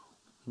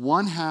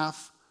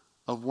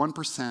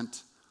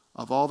 0.5%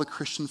 of all the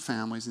Christian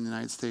families in the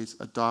United States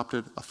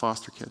adopted a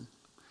foster kid.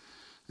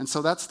 And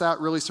so that stat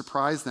really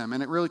surprised them,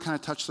 and it really kind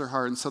of touched their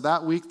heart. And so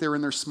that week, they were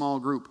in their small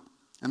group,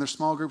 and their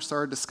small group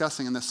started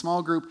discussing. In the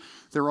small group,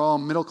 they were all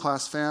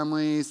middle-class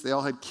families. They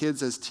all had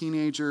kids as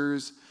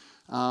teenagers,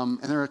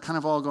 and they were kind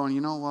of all going,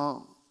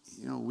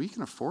 we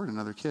can afford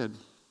another kid.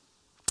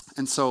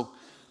 And so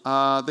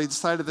they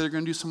decided they're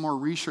going to do some more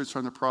research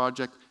on the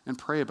project and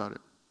pray about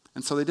it.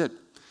 And so they did.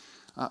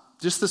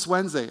 Just this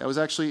Wednesday, I was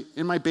actually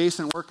in my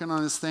basement working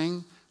on this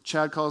thing.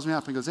 Chad calls me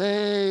up and goes,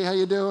 "Hey, how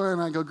you doing?"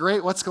 And I go,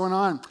 "Great, what's going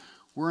on?"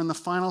 "We're in the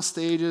final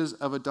stages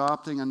of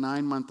adopting a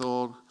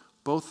 9-month-old.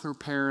 Both her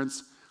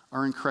parents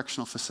are in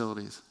correctional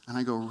facilities." And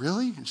I go,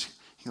 "Really?" And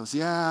he goes,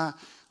 "Yeah,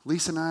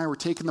 Lisa and I, we're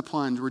taking the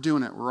plunge. We're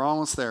doing it. We're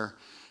almost there."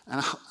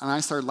 And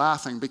I started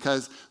laughing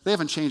because they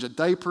haven't changed a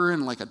diaper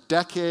in like a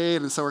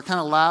decade. And so we're kind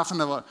of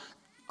laughing about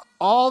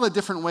all the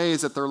different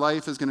ways that their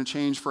life is going to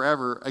change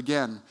forever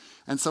again.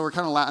 And so we're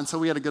kind of laughing. So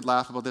we had a good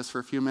laugh about this for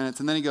a few minutes.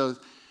 And then he goes,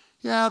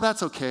 "Yeah,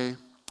 that's okay.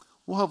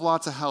 We'll have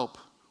lots of help.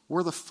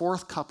 We're the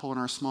 4th couple in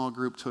our small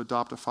group to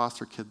adopt a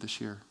foster kid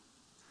this year."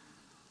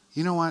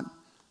 You know what?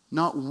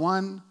 Not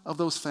one of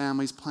those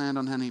families planned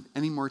on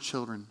any more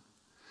children.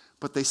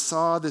 But they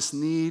saw this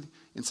need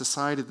in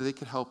society that they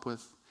could help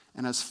with.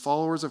 And as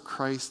followers of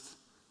Christ,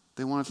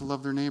 they wanted to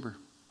love their neighbor.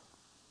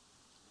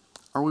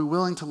 Are we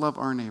willing to love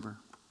our neighbor?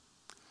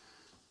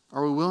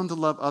 Are we willing to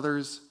love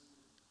others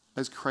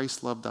as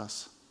Christ loved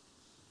us?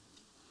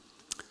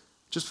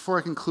 Just before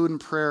I conclude in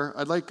prayer,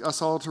 I'd like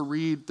us all to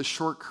read the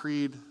short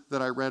creed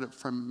that I read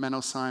from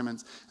Menno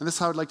Simons. And this is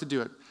how I'd like to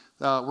do it.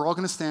 We're all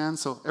going to stand.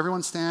 So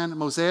everyone stand.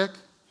 Mosaic,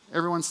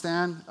 everyone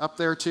stand up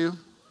there too.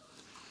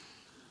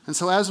 And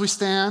so as we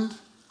stand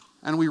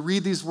and we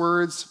read these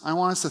words, I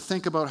want us to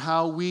think about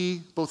how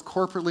we, both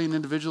corporately and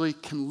individually,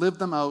 can live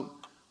them out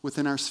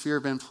within our sphere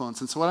of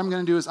influence. And so what I'm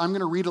going to do is I'm going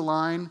to read a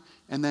line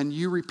and then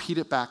you repeat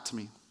it back to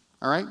me.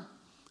 All right?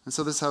 And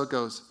so this is how it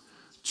goes.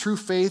 True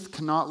faith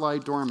cannot lie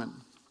dormant.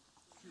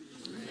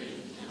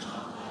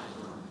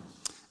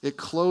 It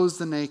clothes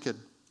the naked.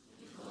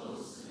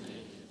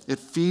 It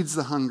feeds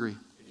the hungry.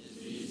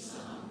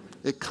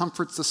 It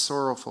comforts the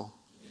sorrowful.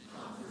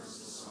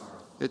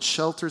 It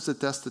shelters the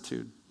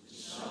destitute.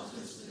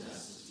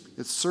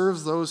 It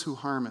serves those who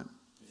harm it.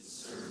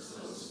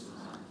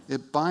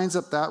 It binds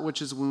up that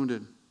which is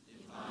wounded.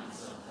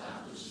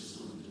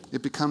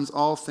 It becomes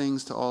all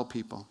things to all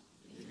people.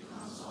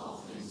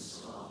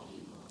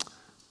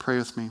 Pray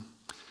with me.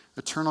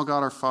 Eternal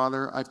God, our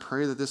Father, I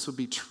pray that this would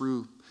be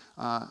true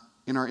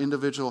in our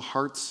individual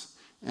hearts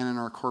and in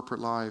our corporate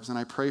lives. And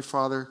I pray,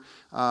 Father,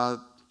 I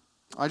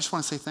just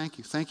want to say thank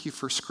you. Thank you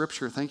for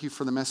Scripture. Thank you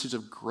for the message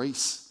of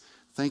grace.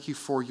 Thank you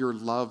for your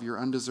love, your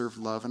undeserved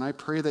love. And I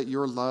pray that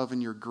your love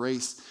and your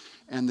grace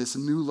and this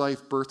new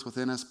life birthed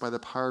within us by the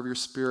power of your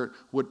Spirit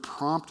would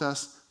prompt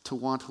us to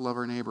want to love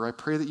our neighbor. I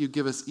pray that you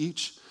give us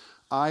each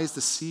eyes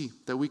to see,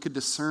 that we could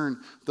discern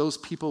those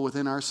people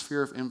within our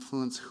sphere of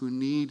influence who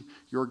need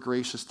your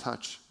gracious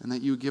touch, and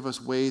that you give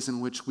us ways in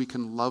which we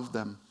can love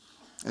them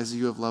as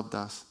you have loved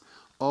us.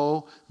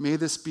 Oh, may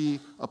this be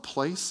a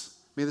place,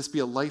 may this be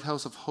a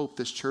lighthouse of hope,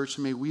 this church,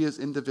 and may we as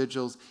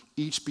individuals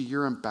each be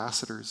your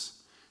ambassadors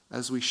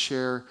as we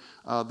share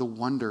the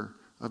wonder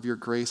of your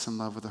grace and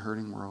love with a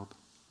hurting world.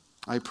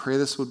 I pray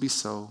this would be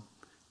so.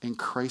 In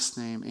Christ's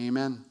name,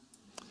 amen.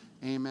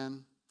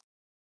 Amen.